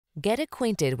Get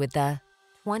acquainted with the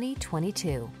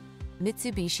 2022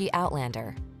 Mitsubishi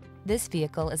Outlander. This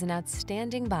vehicle is an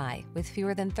outstanding buy with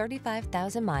fewer than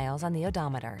 35,000 miles on the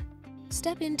odometer.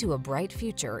 Step into a bright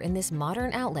future in this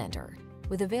modern Outlander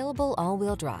with available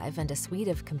all-wheel drive and a suite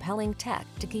of compelling tech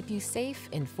to keep you safe,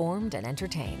 informed, and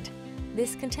entertained.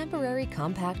 This contemporary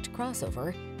compact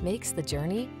crossover makes the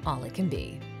journey all it can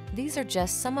be. These are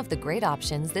just some of the great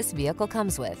options this vehicle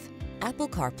comes with: Apple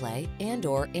CarPlay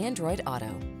and/or Android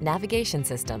Auto, navigation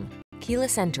system,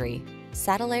 keyless entry,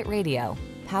 satellite radio,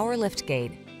 power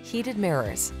liftgate, heated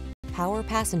mirrors, power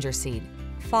passenger seat,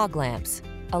 fog lamps,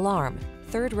 alarm,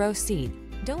 third row seat.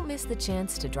 Don't miss the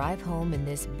chance to drive home in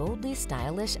this boldly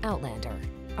stylish Outlander.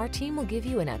 Our team will give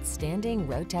you an outstanding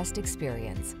road test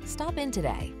experience. Stop in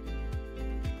today.